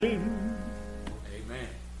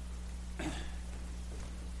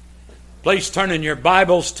Please turn in your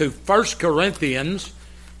Bibles to 1 Corinthians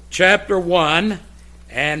chapter 1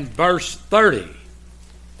 and verse 30.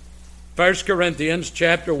 1 Corinthians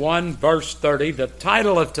chapter 1 verse 30. The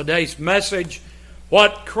title of today's message,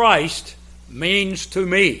 What Christ Means to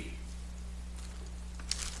Me.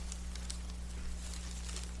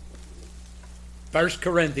 First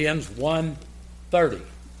Corinthians 1:30.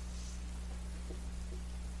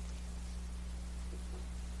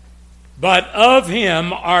 But of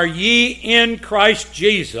him are ye in Christ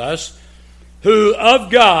Jesus, who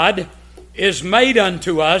of God is made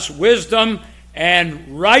unto us wisdom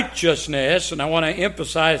and righteousness, and I want to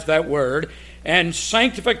emphasize that word, and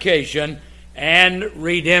sanctification and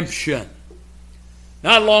redemption.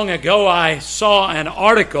 Not long ago I saw an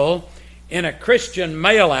article in a Christian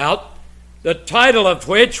mail-out, the title of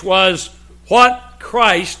which was, What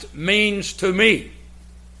Christ Means to Me.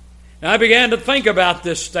 Now I began to think about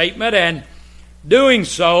this statement, and doing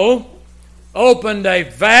so opened a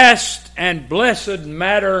vast and blessed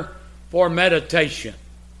matter for meditation.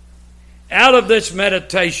 Out of this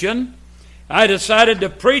meditation, I decided to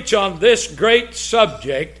preach on this great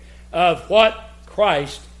subject of what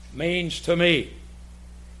Christ means to me.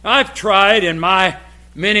 I've tried in my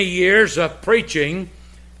many years of preaching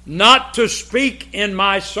not to speak in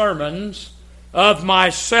my sermons of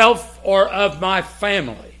myself or of my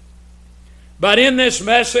family. But in this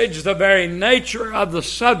message, the very nature of the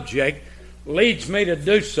subject leads me to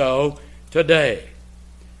do so today.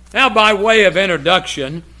 Now, by way of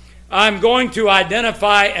introduction, I'm going to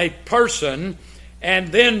identify a person and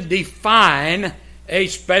then define a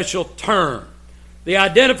special term. The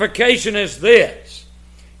identification is this.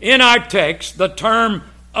 In our text, the term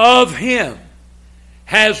of him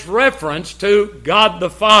has reference to God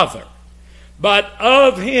the Father. But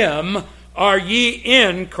of him are ye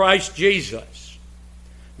in Christ Jesus.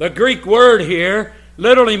 The Greek word here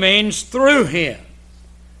literally means through him.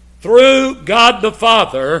 Through God the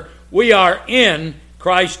Father, we are in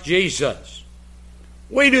Christ Jesus.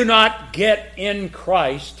 We do not get in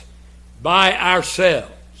Christ by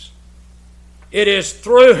ourselves. It is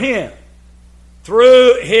through him,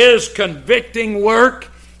 through his convicting work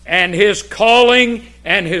and his calling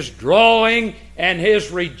and his drawing and his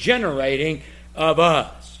regenerating of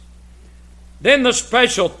us. Then the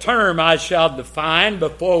special term I shall define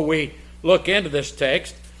before we look into this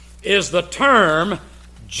text is the term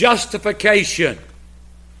justification.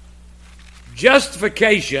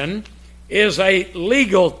 Justification is a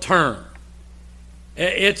legal term.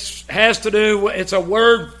 It's a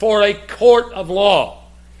word for a court of law.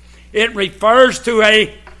 It refers to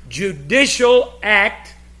a judicial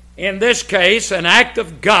act, in this case, an act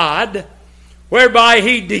of God, whereby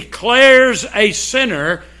he declares a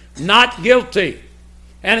sinner not guilty,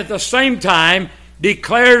 and at the same time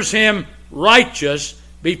declares him righteous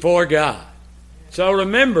before God. So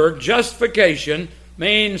remember, justification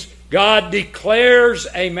means God declares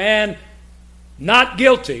a man not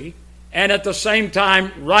guilty, and at the same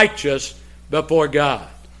time righteous before God.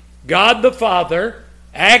 God the Father,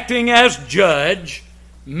 acting as judge,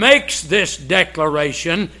 makes this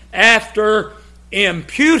declaration after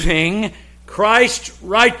imputing Christ's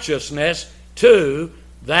righteousness to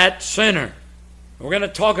that sinner. We're going to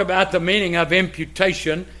talk about the meaning of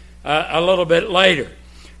imputation a little bit later.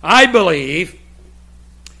 I believe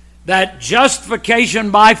that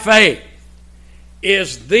justification by faith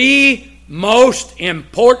is the most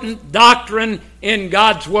important doctrine in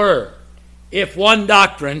God's Word, if one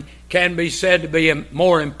doctrine can be said to be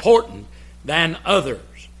more important than others.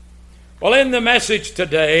 Well, in the message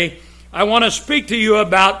today, I want to speak to you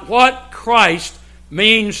about what Christ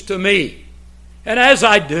means to me. And as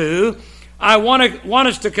I do, I want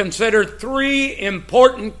us to consider three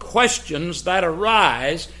important questions that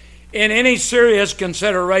arise in any serious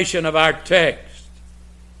consideration of our text.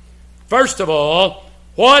 First of all,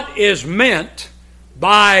 what is meant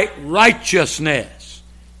by righteousness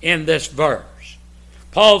in this verse?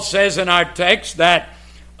 Paul says in our text that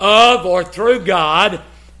of or through God,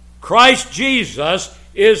 Christ Jesus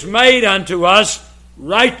is made unto us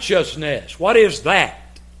righteousness. What is that?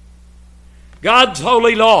 God's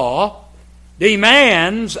holy law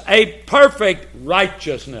demands a perfect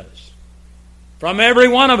righteousness from every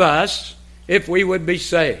one of us if we would be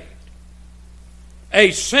saved.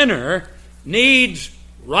 A sinner needs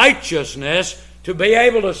righteousness to be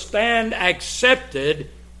able to stand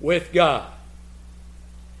accepted with God.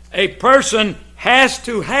 A person has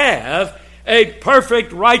to have a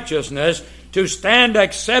perfect righteousness to stand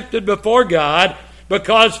accepted before God,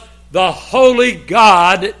 because the holy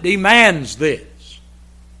God demands this.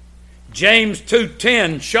 James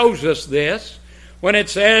 2:10 shows us this when it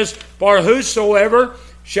says, For whosoever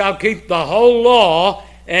shall keep the whole law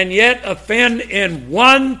and yet offend in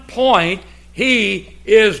one point, he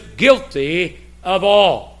is guilty of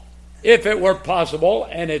all. If it were possible,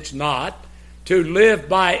 and it's not, to live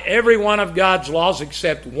by every one of God's laws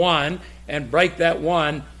except one and break that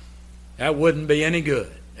one, that wouldn't be any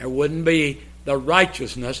good. There wouldn't be the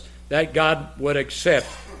righteousness that God would accept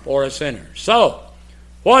for a sinner. So,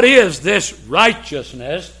 what is this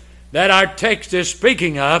righteousness that our text is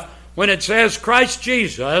speaking of when it says Christ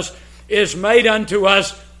Jesus is made unto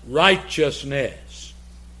us righteousness?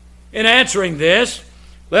 In answering this,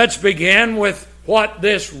 let's begin with what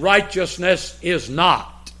this righteousness is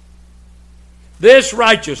not. This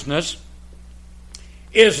righteousness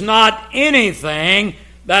is not anything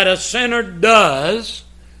that a sinner does,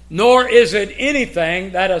 nor is it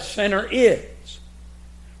anything that a sinner is.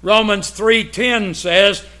 Romans 3:10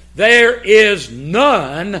 says, there is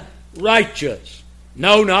none righteous,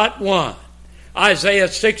 no, not one. Isaiah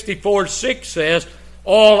 64:6 says,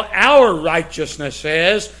 all our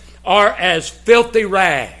righteousnesses are as filthy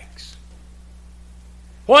rags.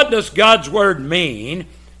 What does God's Word mean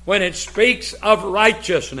when it speaks of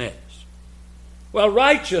righteousness? Well,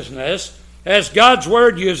 righteousness, as God's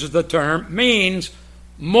Word uses the term, means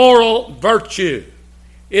moral virtue.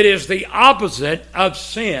 It is the opposite of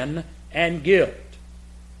sin and guilt.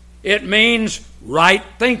 It means right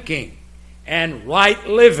thinking and right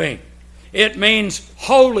living. It means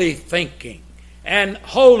holy thinking and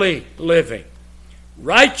holy living.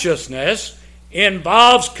 Righteousness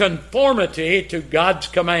involves conformity to God's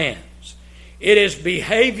commands. It is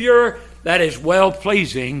behavior that is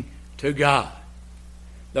well-pleasing to God.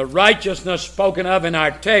 The righteousness spoken of in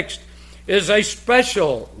our text is a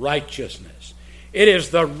special righteousness. It is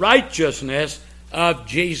the righteousness of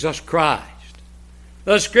Jesus Christ.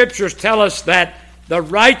 The Scriptures tell us that the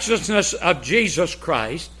righteousness of Jesus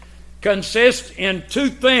Christ consists in two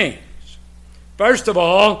things. First of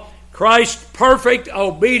all, Christ's perfect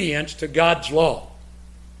obedience to God's law.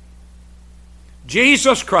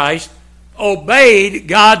 Jesus Christ obeyed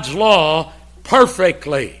God's law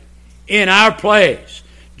perfectly in our place,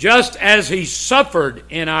 just as he suffered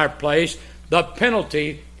in our place the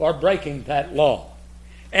penalty for breaking that law.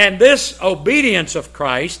 And this obedience of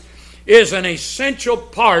Christ is an essential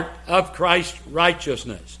part of Christ's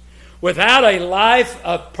righteousness. Without a life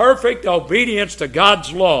of perfect obedience to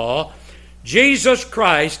God's law, Jesus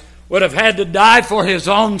Christ would have had to die for his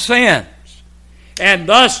own sins, and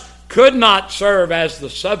thus could not serve as the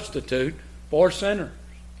substitute for sinners.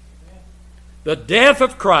 The death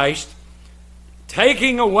of Christ,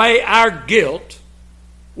 taking away our guilt,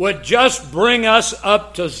 would just bring us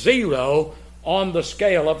up to zero on the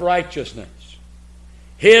scale of righteousness.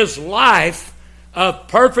 His life of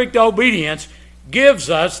perfect obedience gives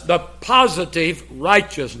us the positive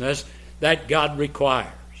righteousness that God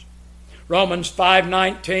requires. Romans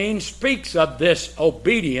 5:19 speaks of this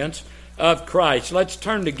obedience of Christ. Let's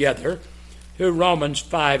turn together to Romans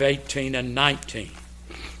 5:18 and 19.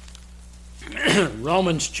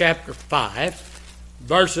 Romans chapter 5,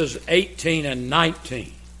 verses 18 and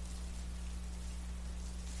 19.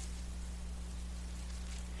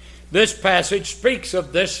 This passage speaks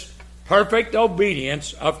of this perfect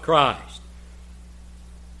obedience of Christ.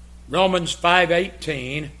 Romans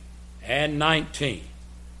 5:18 and 19.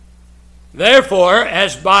 Therefore,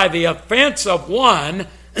 as by the offense of one,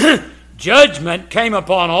 judgment came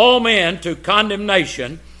upon all men to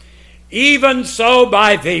condemnation, even so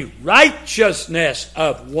by the righteousness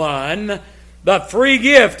of one, the free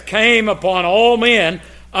gift came upon all men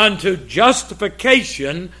unto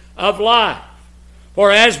justification of life.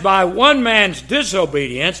 For as by one man's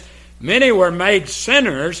disobedience many were made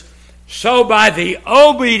sinners, so by the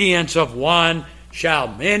obedience of one shall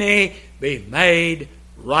many be made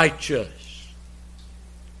righteous.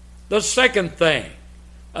 The second thing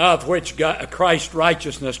of which Christ's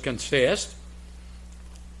righteousness consists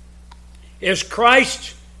is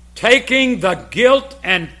Christ taking the guilt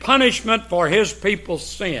and punishment for his people's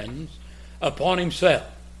sins upon himself.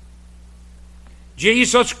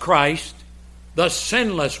 Jesus Christ, the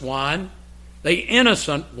sinless one, the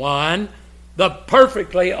innocent one, the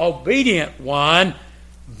perfectly obedient one,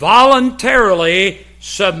 voluntarily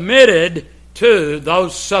submitted to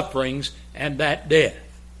those sufferings and that death.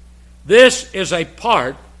 This is a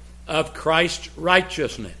part of Christ's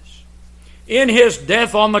righteousness. In his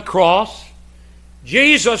death on the cross,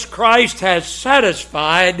 Jesus Christ has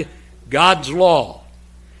satisfied God's law.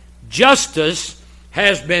 Justice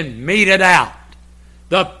has been meted out.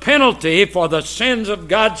 The penalty for the sins of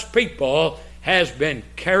God's people has been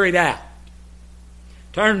carried out.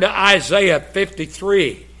 Turn to Isaiah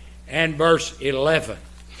 53 and verse 11.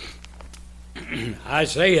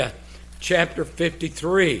 Isaiah chapter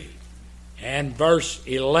 53 and verse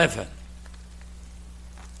 11.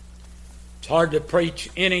 It's hard to preach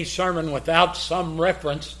any sermon without some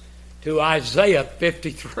reference to Isaiah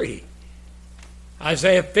 53.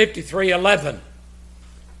 Isaiah 53:11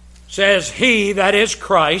 says, "He, that is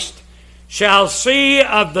Christ, shall see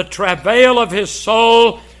of the travail of his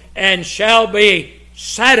soul and shall be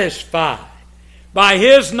satisfied. By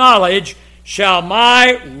his knowledge shall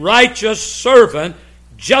my righteous servant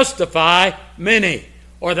justify many."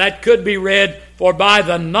 Or that could be read, "For by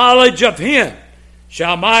the knowledge of him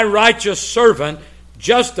shall my righteous servant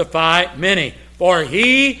justify many, for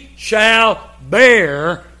he shall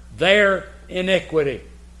bear their iniquity."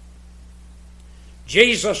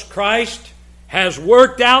 Jesus Christ has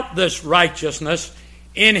worked out this righteousness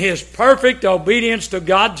in his perfect obedience to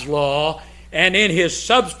God's law and in his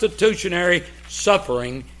substitutionary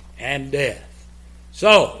suffering and death.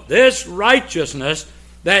 So, this righteousness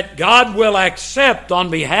that God will accept on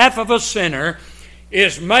behalf of a sinner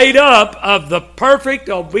is made up of the perfect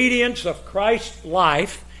obedience of Christ's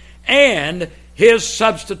life and his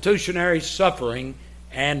substitutionary suffering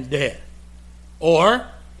and death. Or,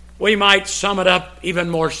 we might sum it up even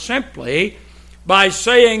more simply by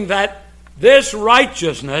saying that this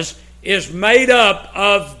righteousness is made up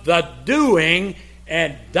of the doing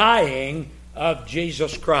and dying of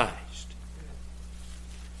Jesus Christ.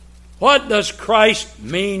 What does Christ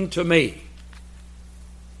mean to me?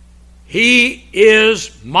 He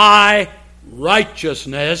is my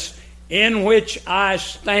righteousness in which I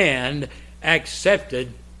stand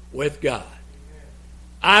accepted with God.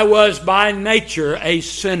 I was by nature a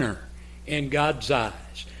sinner in God's eyes,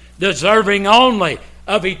 deserving only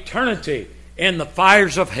of eternity in the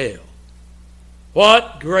fires of hell.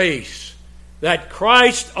 What grace that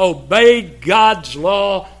Christ obeyed God's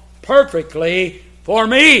law perfectly for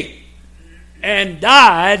me and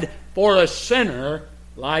died for a sinner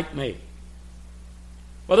like me.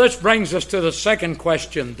 Well, this brings us to the second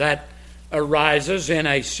question that arises in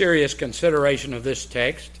a serious consideration of this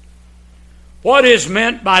text. What is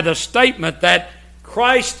meant by the statement that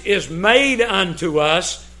Christ is made unto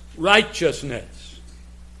us righteousness?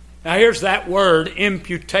 Now here's that word,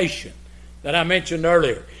 imputation, that I mentioned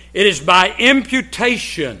earlier. It is by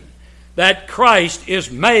imputation that Christ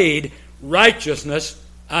is made righteousness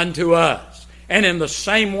unto us. And in the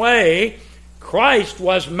same way, Christ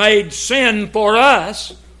was made sin for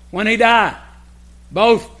us when he died.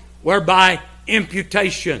 Both were by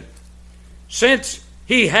imputation. Since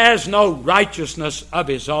he has no righteousness of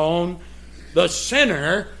his own, the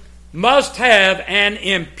sinner must have an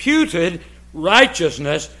imputed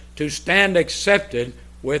righteousness to stand accepted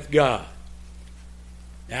with God.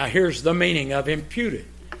 Now here's the meaning of imputed.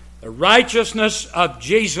 The righteousness of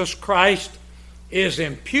Jesus Christ is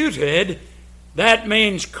imputed. That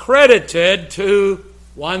means credited to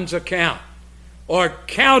one's account, or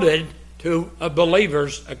counted to a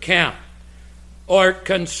believer's account, or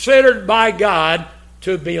considered by God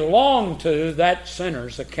to belong to that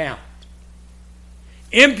sinner's account.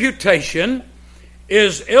 Imputation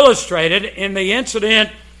is illustrated in the incident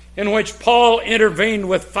in which Paul intervened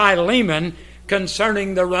with Philemon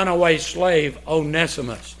concerning the runaway slave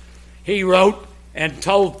Onesimus. He wrote and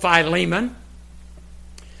told Philemon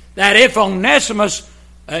that if Onesimus,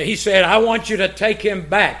 he said, "I want you to take him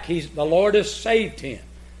back. The Lord has saved him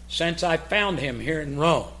since I found him here in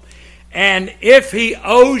Rome. And if he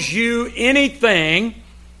owes you anything,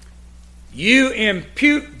 you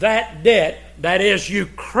impute that debt, that is, you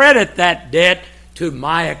credit that debt to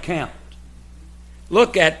my account."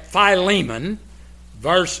 Look at Philemon,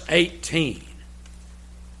 verse 18.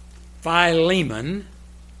 Philemon,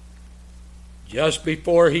 just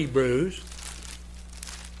before Hebrews,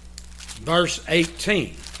 verse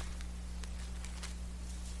 18.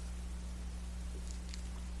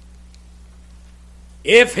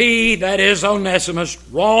 "If he, that is Onesimus,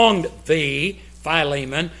 wronged thee,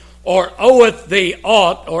 Philemon, or oweth thee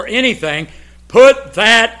aught or anything, put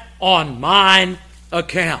that on mine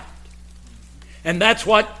account." And that's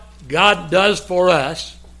what God does for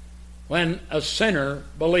us when a sinner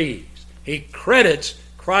believes. He credits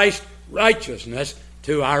Christ's righteousness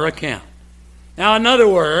to our account. Now, another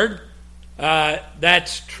word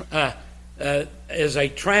is a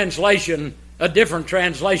translation, a different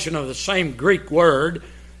translation of the same Greek word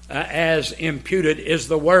as imputed, is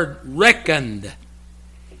the word reckoned.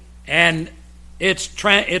 And it's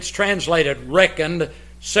translated reckoned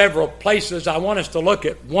several places. I want us to look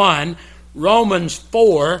at one, Romans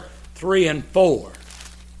 4, 3 and 4.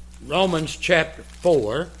 Romans chapter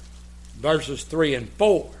 4, verses 3 and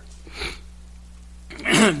 4.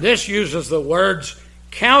 This uses the words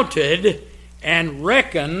counted and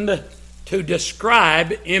reckoned to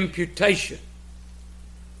describe imputation.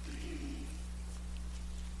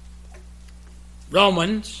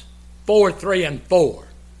 Romans 4, 3, and 4.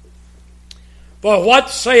 For what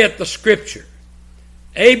saith the Scripture?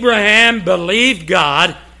 Abraham believed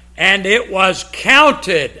God, and it was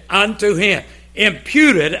counted unto him,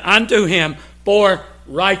 imputed unto him for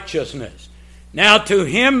righteousness. Now to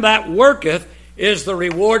him that worketh is the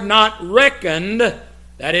reward not reckoned,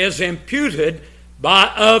 that is imputed,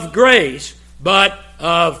 of grace, but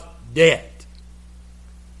of debt.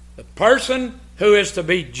 The person who is to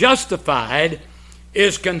be justified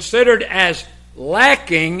is considered as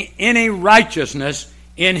lacking any righteousness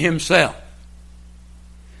in himself.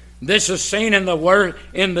 This is seen in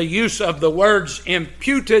the use of the words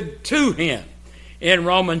imputed to him in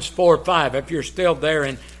Romans 4:5. If you're still there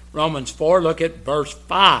in Romans 4, look at verse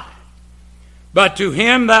 5. But to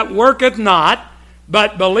him that worketh not,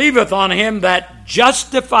 but believeth on him that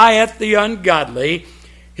justifieth the ungodly,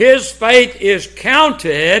 his faith is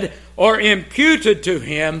counted or imputed to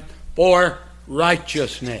him for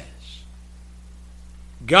righteousness.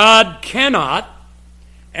 God cannot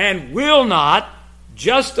and will not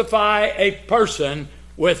justify a person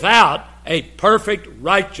without a perfect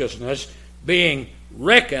righteousness being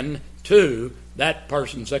reckoned to that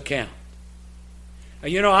person's account.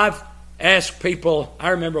 You know, I've asked people, I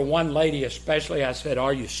remember one lady especially, I said,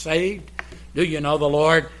 "Are you saved? Do you know the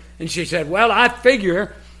Lord?" And she said, "Well, I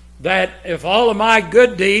figure that if all of my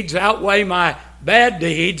good deeds outweigh my bad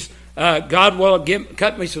deeds, God will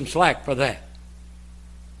cut me some slack for that."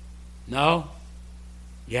 No,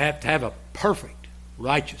 you have to have a perfect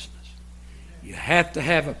righteousness. You have to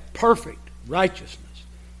have a perfect righteousness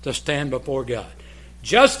to stand before God.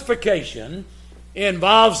 Justification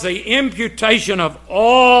involves the imputation of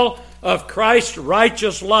all of Christ's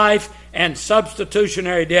righteous life and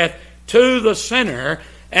substitutionary death to the sinner,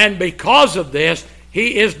 and because of this,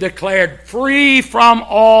 he is declared free from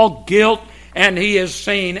all guilt, and he is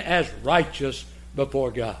seen as righteous before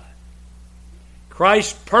God.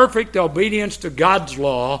 Christ's perfect obedience to God's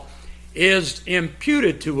law is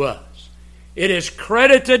imputed to us. It is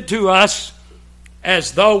credited to us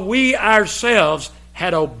as though we ourselves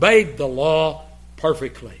had obeyed the law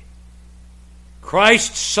perfectly.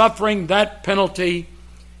 Christ suffering that penalty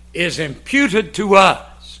is imputed to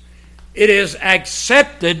us. It is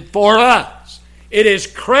accepted for us. It is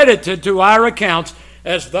credited to our accounts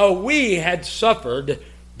as though we had suffered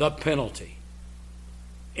the penalty.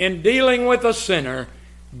 In dealing with a sinner,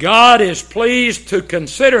 God is pleased to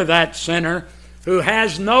consider that sinner who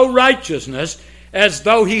has no righteousness as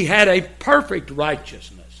though he had a perfect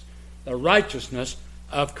righteousness, the righteousness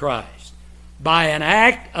of Christ. By an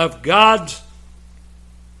act of God's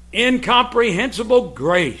incomprehensible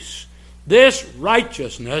grace, this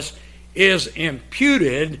righteousness is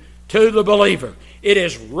imputed to the believer. It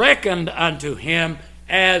is reckoned unto him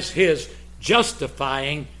as his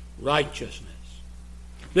justifying righteousness.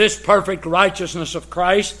 This perfect righteousness of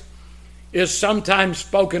Christ is sometimes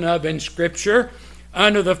spoken of in Scripture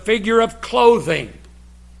under the figure of clothing.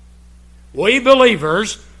 We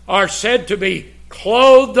believers are said to be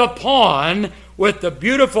clothed upon with the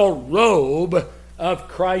beautiful robe of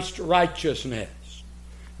Christ's righteousness.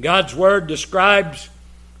 God's Word describes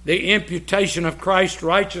the imputation of Christ's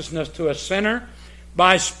righteousness to a sinner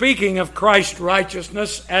by speaking of Christ's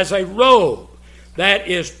righteousness as a robe that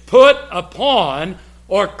is put upon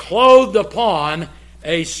or clothed upon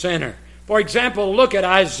a sinner. For example, look at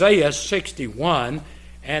Isaiah 61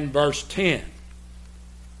 and verse 10.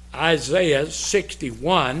 Isaiah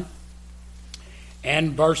 61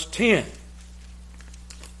 and verse 10.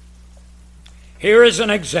 Here is an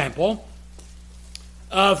example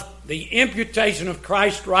of the imputation of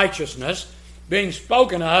Christ's righteousness being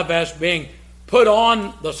spoken of as being put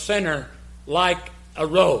on the sinner like a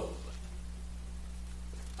robe.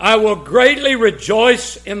 I will greatly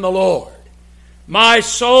rejoice in the Lord. My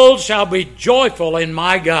soul shall be joyful in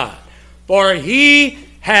my God, for he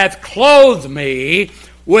hath clothed me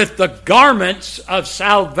with the garments of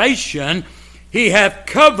salvation. He hath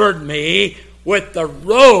covered me with the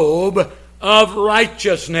robe of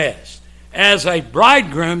righteousness. As a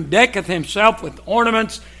bridegroom decketh himself with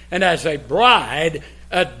ornaments, and as a bride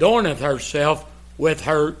adorneth herself with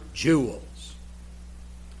her jewels.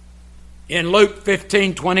 In Luke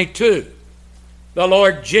 15:22, the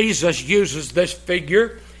Lord Jesus uses this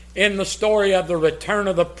figure in the story of the return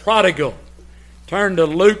of the prodigal. Turn to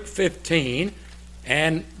Luke 15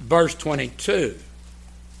 and verse 22.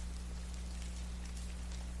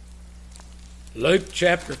 Luke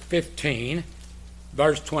chapter 15,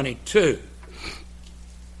 verse 22.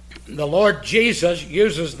 The Lord Jesus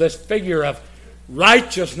uses this figure of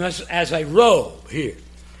righteousness as a robe here.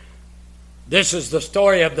 This is the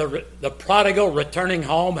story of the prodigal returning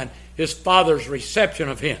home and his father's reception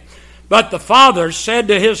of him. But the father said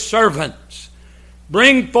to his servants,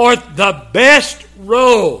 "Bring forth the best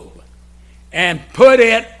robe and put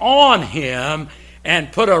it on him,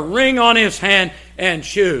 and put a ring on his hand and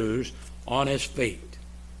shoes on his feet."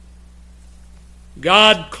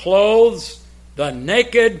 God clothes the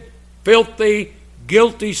naked, filthy,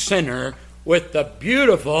 guilty sinner with the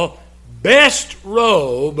beautiful, best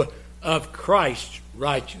robe of Christ's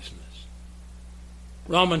righteousness.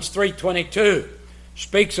 Romans 3:22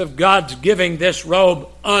 speaks of God's giving this robe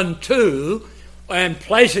unto and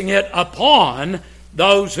placing it upon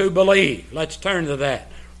those who believe. Let's turn to that.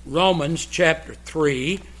 Romans chapter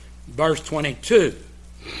 3, verse 22.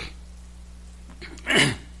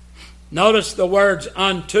 Notice the words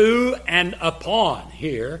unto and upon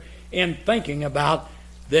here in thinking about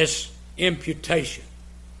this imputation.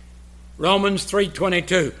 Romans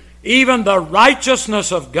 3:22. Even the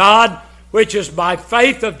righteousness of God, which is by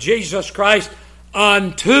faith of Jesus Christ,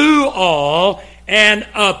 unto all and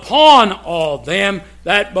upon all them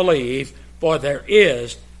that believe, for there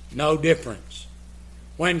is no difference.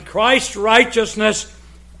 When Christ's righteousness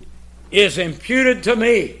is imputed to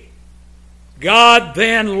me, God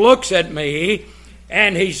then looks at me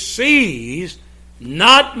and he sees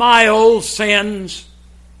not my old sins,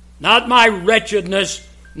 not my wretchedness,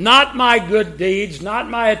 not my good deeds, not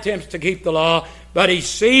my attempts to keep the law, but he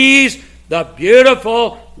sees the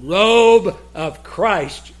beautiful robe of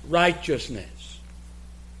Christ's righteousness.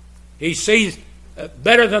 He sees,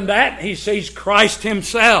 better than that, he sees Christ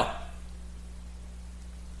himself.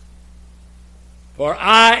 For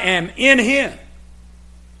I am in him,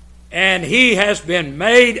 and he has been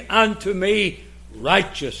made unto me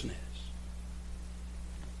righteousness.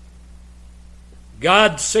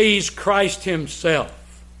 God sees Christ himself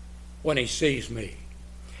when he sees me.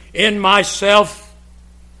 In myself,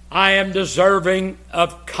 I am deserving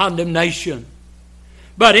of condemnation.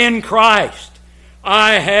 But in Christ,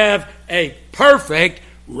 I have a perfect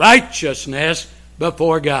righteousness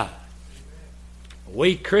before God.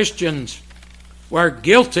 We Christians were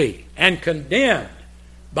guilty and condemned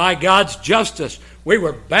by God's justice. We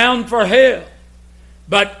were bound for hell.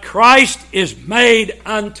 But Christ is made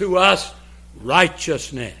unto us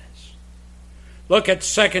righteousness. Look at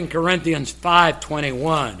 2 Corinthians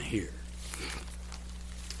 5:21 here.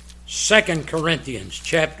 2 Corinthians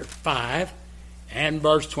chapter 5 and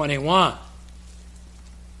verse 21.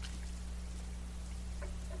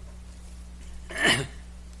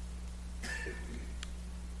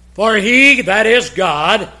 For he, that is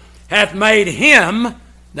God, hath made him,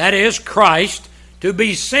 that is Christ, to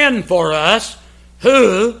be sin for us,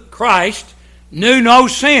 who, Christ, knew no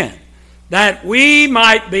sin, that we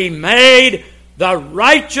might be made the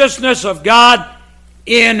righteousness of God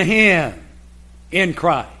in him, in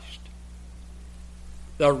Christ.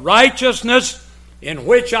 The righteousness in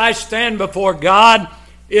which I stand before God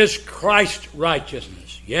is Christ's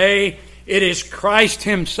righteousness. Yea, it is Christ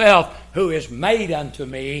himself who is made unto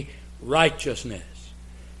me righteousness.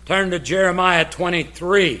 Turn to Jeremiah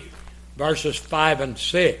 23, verses 5 and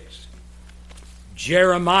 6.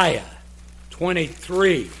 Jeremiah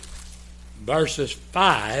 23, verses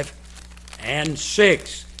 5 and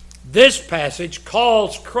 6. This passage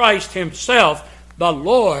calls Christ himself the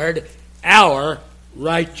Lord our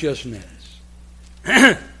righteousness.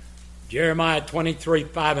 Jeremiah 23,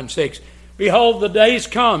 5 and 6. Behold, the days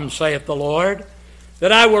come, saith the Lord,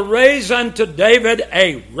 that I will raise unto David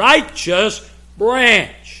a righteous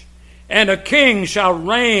branch, and a king shall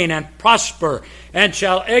reign and prosper, and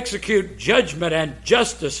shall execute judgment and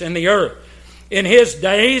justice in the earth. In his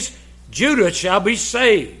days Judah shall be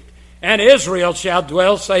saved, and Israel shall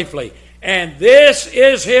dwell safely. And this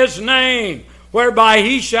is his name, whereby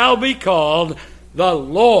he shall be called the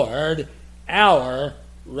Lord our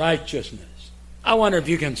righteousness. I wonder if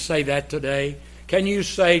you can say that today. Can you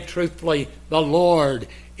say truthfully, the Lord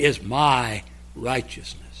is my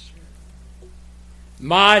righteousness?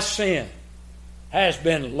 My sin has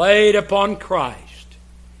been laid upon Christ.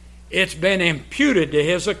 It's been imputed to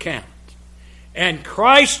his account. And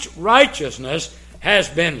Christ's righteousness has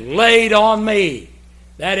been laid on me.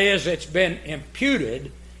 That is, it's been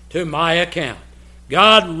imputed to my account.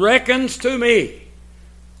 God reckons to me.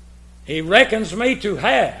 He reckons me to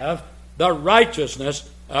have the righteousness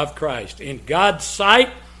of Christ. In God's sight,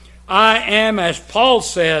 I am, as Paul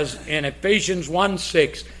says in Ephesians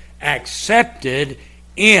 1:6, accepted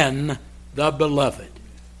in the beloved.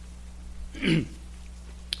 It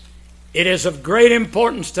is of great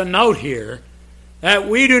importance to note here that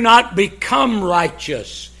we do not become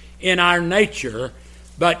righteous in our nature,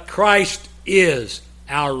 but Christ is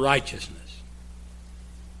our righteousness.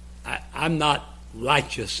 I'm not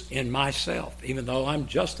righteous in myself, even though I'm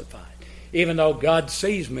justified. Even though God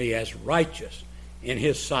sees me as righteous in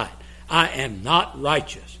His sight, I am not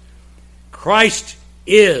righteous. Christ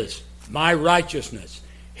is my righteousness.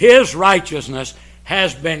 His righteousness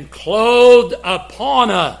has been clothed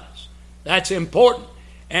upon us. That's important.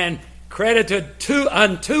 And credited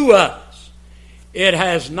unto us. It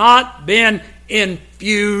has not been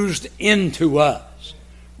infused into us.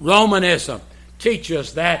 Romanism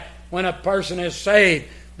teaches that when a person is saved,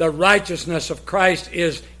 the righteousness of Christ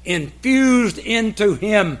is infused into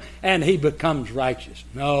him and he becomes righteous.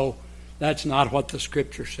 No, that's not what the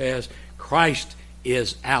Scripture says. Christ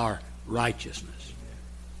is our righteousness.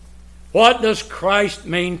 What does Christ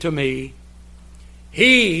mean to me?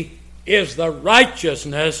 He is the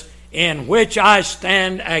righteousness in which I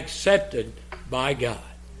stand accepted by God.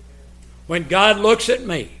 When God looks at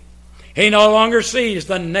me, He no longer sees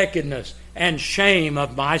the nakedness and shame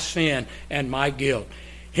of my sin and my guilt.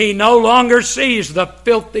 He no longer sees the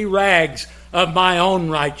filthy rags of my own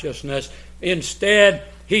righteousness. Instead,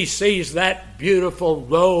 He sees that beautiful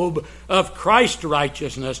robe of Christ's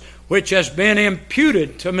righteousness, which has been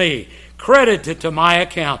imputed to me, credited to my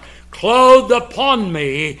account, clothed upon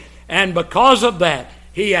me, and because of that,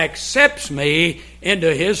 He accepts me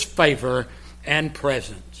into His favor and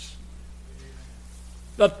presence.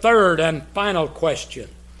 The third and final question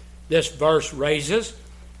this verse raises: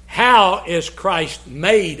 how is Christ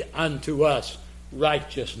made unto us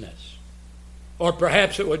righteousness? Or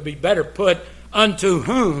perhaps it would be better put, unto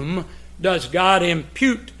whom does God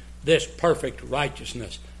impute this perfect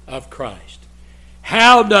righteousness of Christ?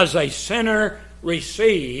 How does a sinner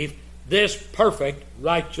receive this perfect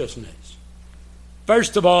righteousness?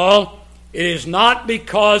 First of all, it is not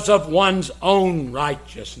because of one's own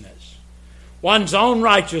righteousness. One's own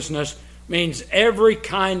righteousness means every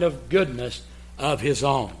kind of goodness of his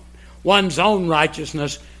own. One's own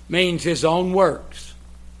righteousness means his own works.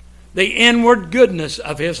 The inward goodness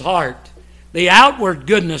of his heart, the outward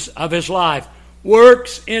goodness of his life,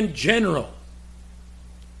 works in general,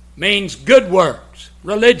 means good works,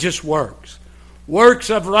 religious works, works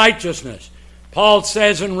of righteousness. Paul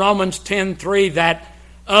says in Romans 10:3 that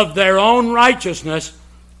of their own righteousness,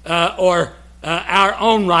 our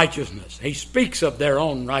own righteousness. He speaks of their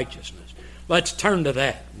own righteousness. Let's turn to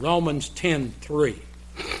that. Romans 10:3.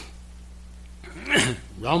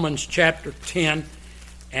 Romans chapter 10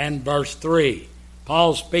 and verse 3.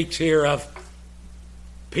 Paul speaks here of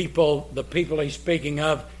the people he's speaking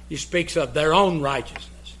of. He speaks of their own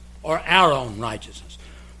righteousness, or our own righteousness.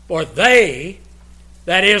 For they,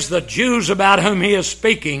 that is the Jews about whom he is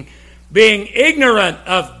speaking, being ignorant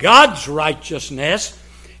of God's righteousness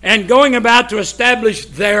and going about to establish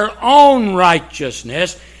their own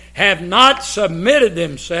righteousness, have not submitted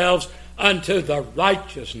themselves unto the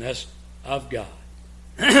righteousness of God.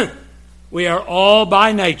 We are all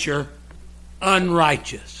by nature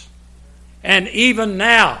unrighteous. And even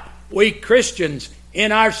now, we Christians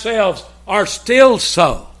in ourselves are still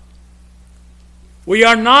so. We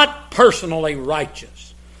are not personally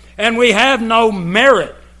righteous, and we have no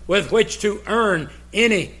merit with which to earn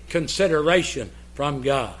any consideration from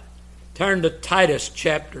God. Turn to Titus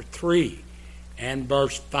chapter 3 and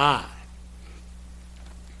verse 5.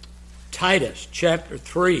 Titus chapter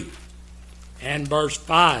 3 and verse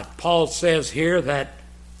 5. Paul says here that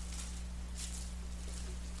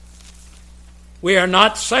we are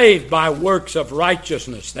not saved by works of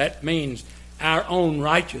righteousness. That means our own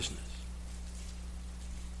righteousness.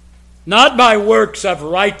 Not by works of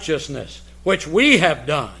righteousness which we have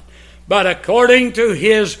done, but according to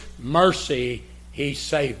His mercy He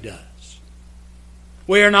saved us.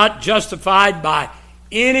 We are not justified by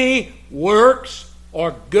any works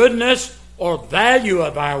or goodness or value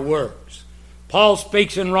of our works. Paul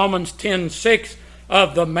speaks in Romans 10:6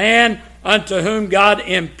 of the man unto whom God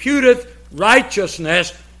imputeth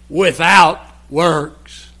righteousness without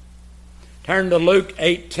works. Turn to Luke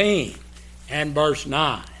 18 and verse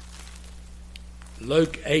 9.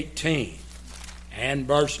 Luke 18 and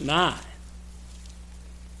verse 9.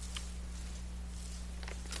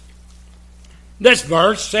 This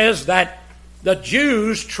verse says that the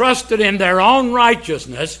Jews trusted in their own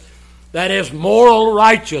righteousness, that is, moral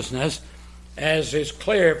righteousness, as is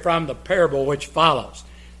clear from the parable which follows.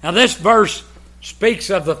 Now, this verse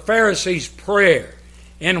speaks of the Pharisee's prayer,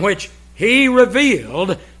 in which he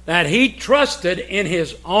revealed that he trusted in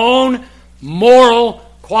his own moral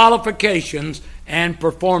qualifications and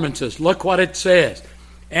performances. Look what it says.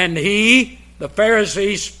 And he, the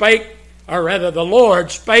Pharisee, spake, or rather the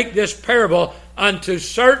Lord, spake this parable unto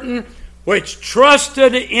certain which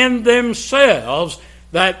trusted in themselves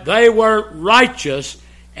that they were righteous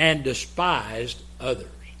and despised others.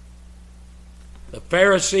 The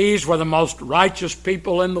Pharisees were the most righteous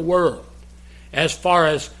people in the world as far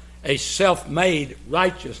as a self-made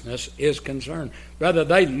righteousness is concerned. Brother,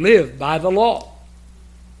 they lived by the law.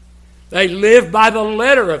 They lived by the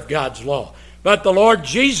letter of God's law. But the Lord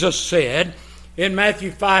Jesus said in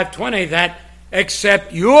Matthew 5:20 that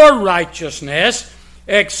except your righteousness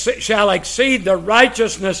shall exceed the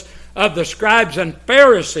righteousness of the scribes and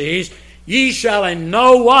Pharisees, ye shall in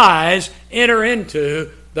no wise enter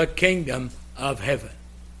into the kingdom of heaven.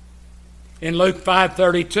 In Luke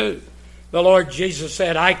 5:32, the Lord Jesus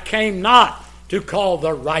said, I came not to call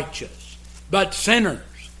the righteous, but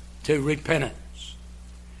sinners to repentance.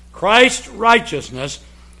 Christ's righteousness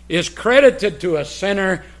is credited to a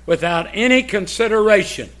sinner without any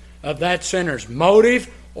consideration of that sinner's motive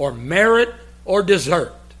or merit or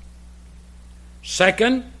desert.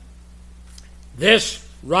 Second, this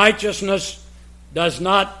righteousness does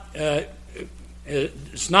not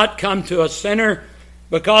come to a sinner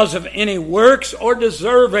because of any works or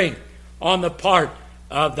deserving on the part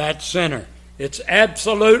of that sinner. It's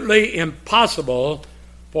absolutely impossible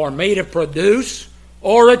for me to produce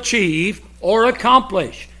or achieve or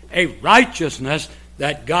accomplish a righteousness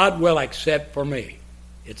that God will accept for me.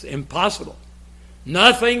 It's impossible.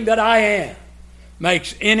 Nothing that I am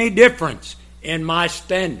makes any difference in my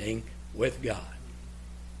standing with God.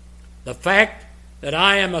 The fact that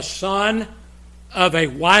I am a son of a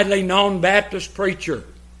widely known Baptist preacher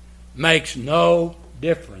makes no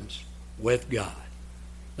difference with God.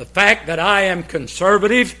 The fact that I am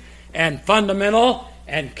conservative and fundamental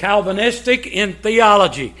and Calvinistic in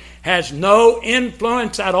theology has no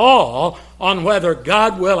influence at all on whether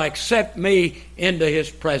God will accept me into His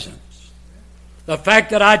presence. The fact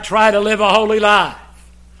that I try to live a holy life,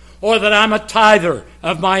 or that I'm a tither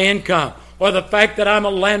of my income, or the fact that I'm a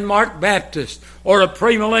landmark Baptist, or a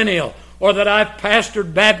premillennial, or that I've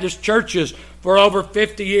pastored Baptist churches for over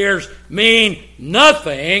 50 years mean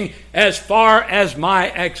nothing as far as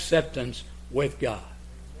my acceptance with God.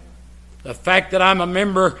 The fact that I'm a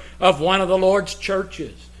member of one of the Lord's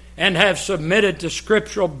churches and have submitted to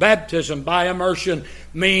scriptural baptism by immersion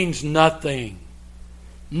means nothing.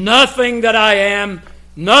 Nothing that I am,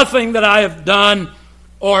 nothing that I have done,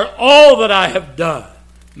 or all that I have done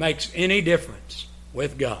makes any difference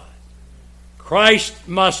with God. Christ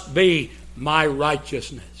must be my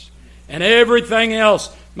righteousness, and everything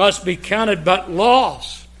else must be counted but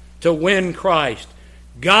loss to win Christ.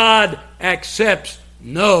 God accepts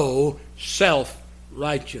no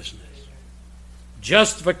self-righteousness.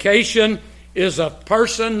 Justification is of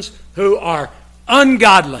persons who are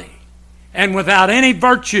ungodly and without any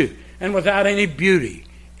virtue and without any beauty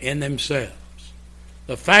in themselves.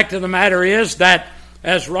 The fact of the matter is that,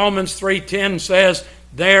 as Romans 3:10 says,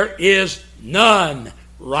 there is none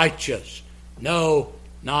righteous, no,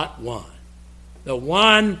 not one. The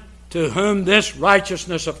one to whom this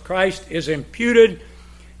righteousness of Christ is imputed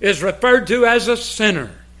is referred to as a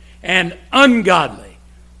sinner and ungodly,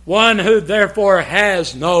 one who therefore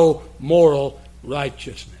has no moral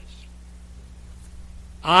righteousness.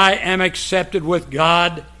 I am accepted with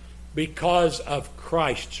God because of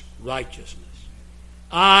Christ's righteousness.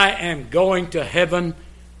 I am going to heaven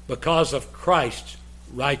because of Christ's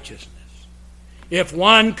righteousness. If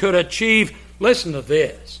one could achieve, listen to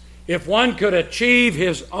this, if one could achieve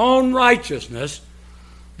his own righteousness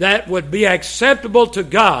that would be acceptable to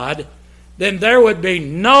God, then there would be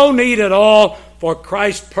no need at all for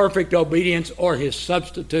Christ's perfect obedience or His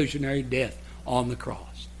substitutionary death on the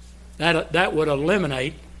cross. That would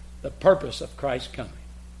eliminate the purpose of Christ's coming.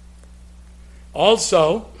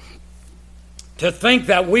 Also, to think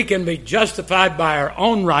that we can be justified by our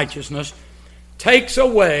own righteousness takes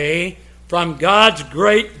away from God's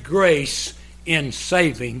great grace in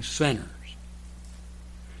saving sinners.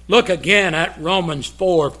 Look again at Romans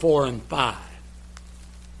 4 and 5.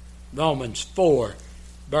 Romans 4,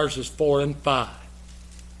 verses 4 and 5.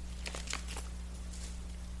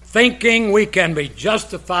 Thinking we can be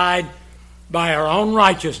justified by our own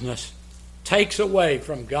righteousness takes away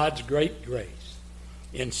from God's great grace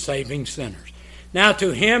in saving sinners. Now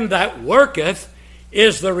to him that worketh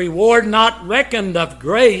is the reward not reckoned of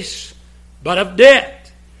grace, but of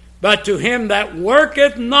debt. But to him that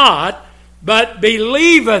worketh not, but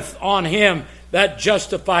believeth on him that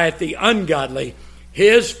justifieth the ungodly,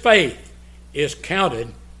 his faith is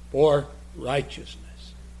counted for righteousness.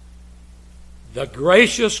 The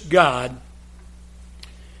gracious God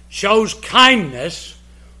shows kindness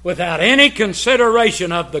without any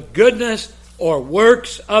consideration of the goodness or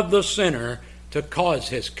works of the sinner to cause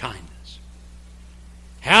His kindness?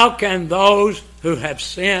 How can those who have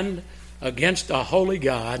sinned against a holy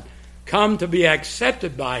God come to be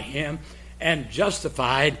accepted by Him and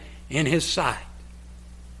justified in His sight?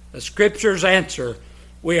 The Scriptures answer,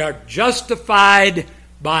 we are justified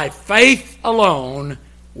by faith alone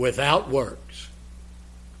without works.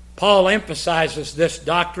 Paul emphasizes this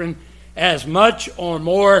doctrine as much or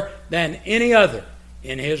more than any other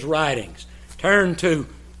in his writings. Turn to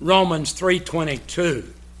Romans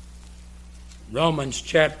 3:22. Romans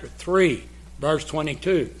chapter 3, verse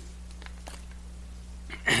 22.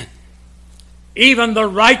 Even the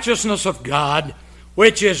righteousness of God,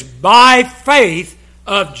 which is by faith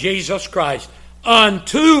of Jesus Christ,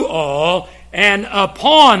 unto all and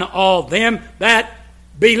upon all them that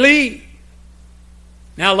believe.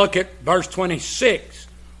 Now look at verse 26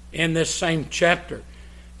 in this same chapter.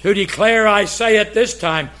 To declare, I say at this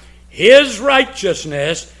time, His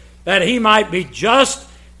righteousness, that He might be just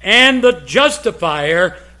and the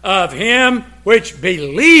justifier of him which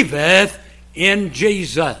believeth in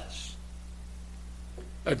Jesus.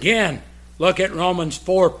 Again, look at Romans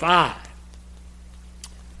 4:5.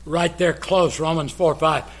 Right there close, Romans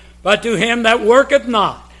 4:5. But to him that worketh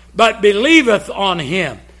not, but believeth on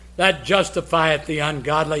Him that justifieth the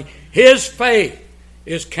ungodly, his faith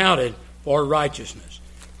is counted for righteousness.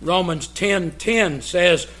 Romans 10:10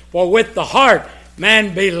 says, For with the heart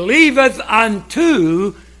man believeth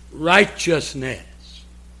unto righteousness.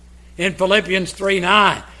 In Philippians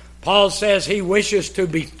 3:9, Paul says he wishes to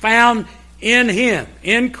be found in Him,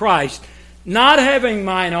 in Christ, not having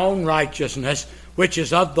mine own righteousness, which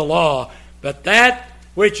is of the law, but that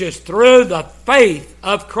which is through the faith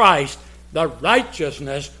of Christ, the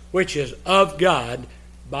righteousness which is of God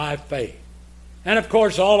by faith. And of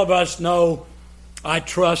course, all of us know, I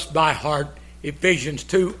trust by heart, Ephesians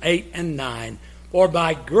 2:8 and 9. For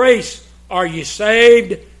by grace are ye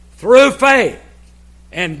saved through faith,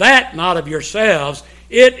 and that not of yourselves.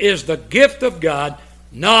 It is the gift of God,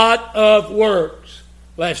 not of works,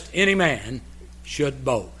 lest any man should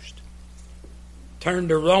boast. Turn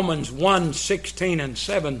to Romans 1:16 and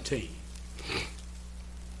 17.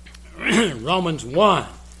 Romans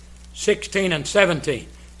 1:16 and 17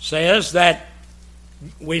 says that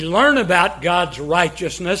we learn about God's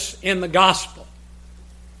righteousness in the gospel.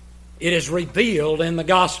 It is revealed in the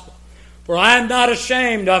gospel. For I am not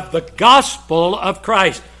ashamed of the gospel of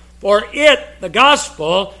Christ. For it, the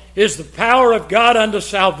gospel, is the power of God unto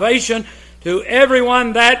salvation to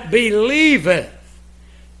everyone that believeth,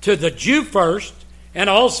 to the Jew first, and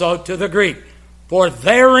also to the Greek. For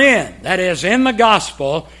therein, that is in the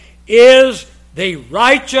gospel, is the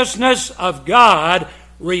righteousness of God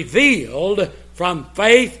revealed from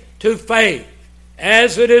faith to faith.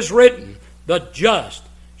 As it is written, the just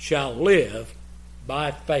shall live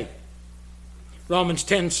by faith. Romans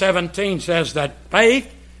 10:17 says that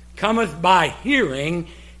faith cometh by hearing,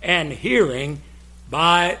 and hearing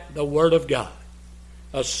by the word of God.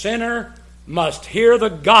 A sinner must hear the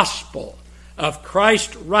gospel of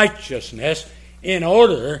Christ's righteousness in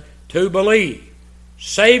order to believe.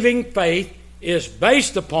 Saving faith is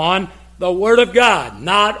based upon the Word of God,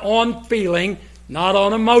 not on feeling, not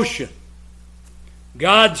on emotion.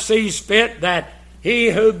 God sees fit that he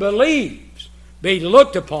who believes be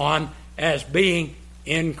looked upon as being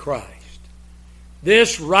in Christ.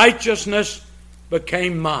 This righteousness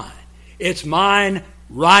became mine. It's mine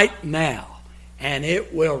right now, and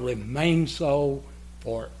it will remain so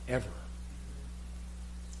forever.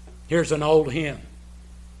 Here's an old hymn.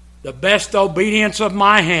 The best obedience of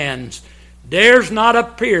my hands dares not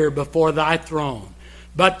appear before thy throne,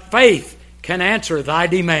 but faith can answer thy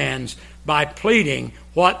demands by pleading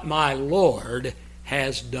what my Lord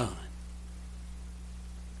has done.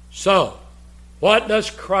 So, what does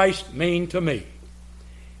Christ mean to me?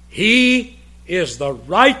 He is the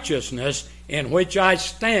righteousness in which I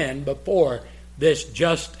stand before this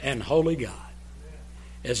just and holy God.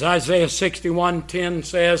 As Isaiah 61:10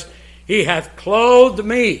 says, He hath clothed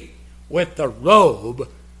me with the robe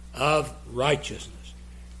of righteousness.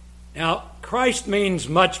 Now, Christ means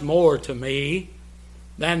much more to me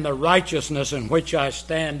than the righteousness in which I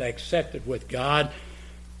stand accepted with God,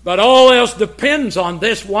 but all else depends on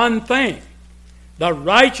this one thing: the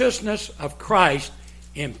righteousness of Christ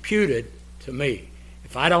imputed to me.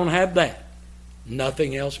 If I don't have that,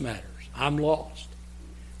 nothing else matters. I'm lost.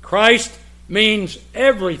 Christ means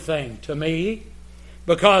everything to me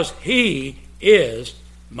because He is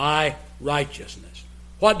my righteousness.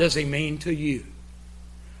 What does He mean to you?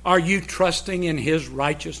 Are you trusting in His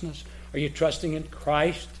righteousness? Are you trusting in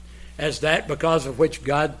Christ as that because of which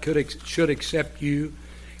God should accept you?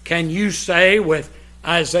 Can you say with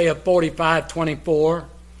Isaiah 45:24.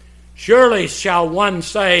 Surely shall one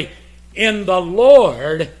say, in the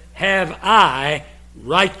Lord have I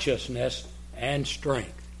righteousness and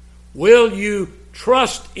strength. Will you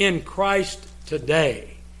trust in Christ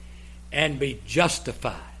today and be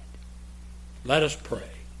justified? Let us pray.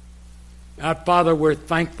 Our Father, we're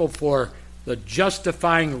thankful for the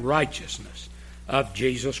justifying righteousness of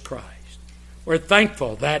Jesus Christ. We're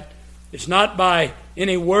thankful that it's not by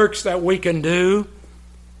any works that we can do,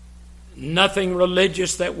 nothing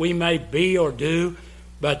religious that we may be or do,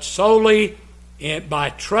 but solely by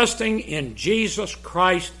trusting in Jesus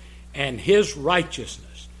Christ and His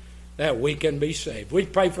righteousness that we can be saved. We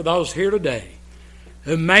pray for those here today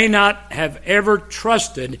who may not have ever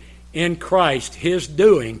trusted in Christ, His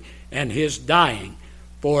doing and His dying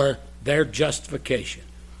for their justification.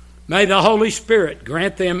 May the Holy Spirit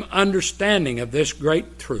grant them understanding of this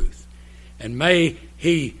great truth, and may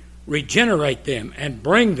He regenerate them and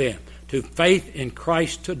bring them to faith in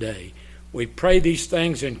Christ today. We pray these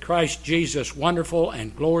things in Christ Jesus' wonderful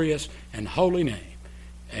and glorious and holy name.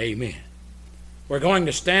 Amen. We're going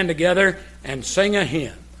to stand together and sing a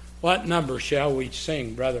hymn. What number shall we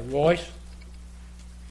sing, Brother Royce?